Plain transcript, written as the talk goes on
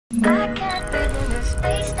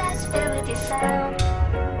space that's filled with your sound.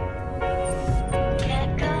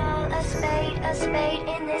 Can't call a spade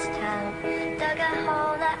in this town. Dug a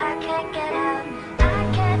hole that I can't get out. I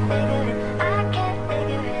can't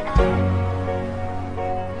figure it out.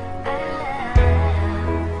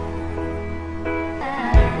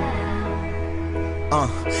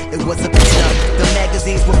 It was a pin-up, the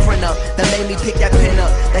magazines would print up. That made me pick that pen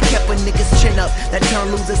up, that kept a nigga's chin up. That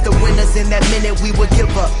turned losers to winners, in that minute we would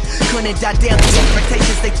give up. Couldn't die down the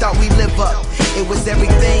expectations they thought we live up. It was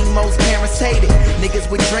everything most parents hated.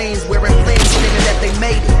 Niggas with dreams, wearing flings, screaming that they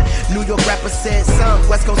made it. New York rapper said some,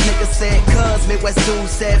 West Coast niggas said cuz, Midwest dude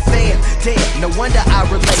said fam. Damn, no wonder I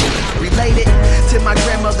related to my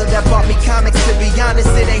grandmother that bought me comics. To be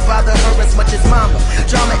honest, it ain't bother her as much as mama.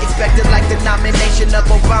 Drama expected like the nomination of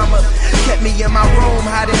Obama. Kept me in my room,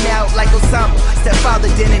 hiding out like Osama. Stepfather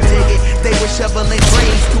didn't dig it. They were shoveling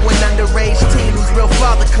brains to an underage teen whose real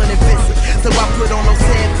father couldn't visit. So I put on those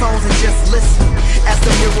headphones and just listen. As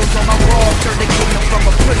the murals on my wall turn the kingdom from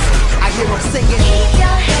a prison, I hear them singing. Keep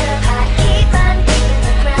your head up high, keep on digging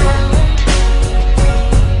the ground.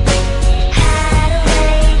 Hide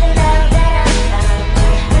away the love that I found.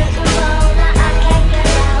 There's a hole that I can't get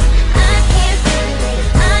out. I can't figure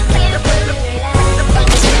it out. Hang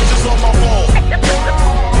your pictures on my wall.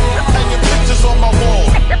 Hang your pictures on my wall. Hang your pictures on my wall.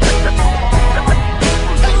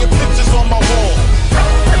 Hang your pictures on my wall.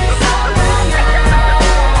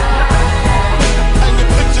 Hang your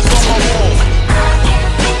pictures on my wall.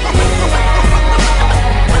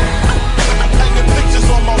 Hang your pictures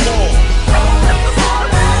on my wall.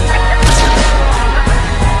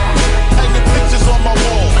 Hang your pictures on my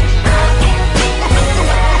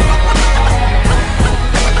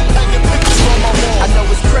wall. I know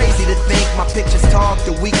it's crazy to think my pictures talk.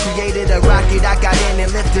 That we created a rocket, I got in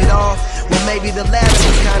and lifted off. Well, maybe the latter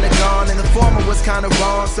was kinda gone and the former was kinda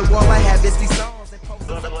wrong. So all I have is these songs and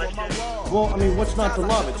posters up on my wall. Well, I mean, what's not to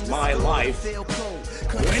love? It's my life.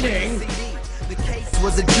 Winning. The case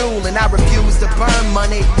was a jewel and I refused to burn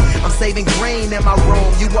money. I'm saving green in my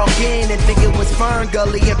room. You walk in and think it was Fern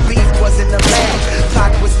Gully and beef wasn't allowed.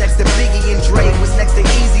 Pac was next to Biggie and Dre was next to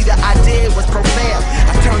Easy. The idea was profound.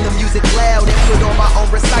 I turned the music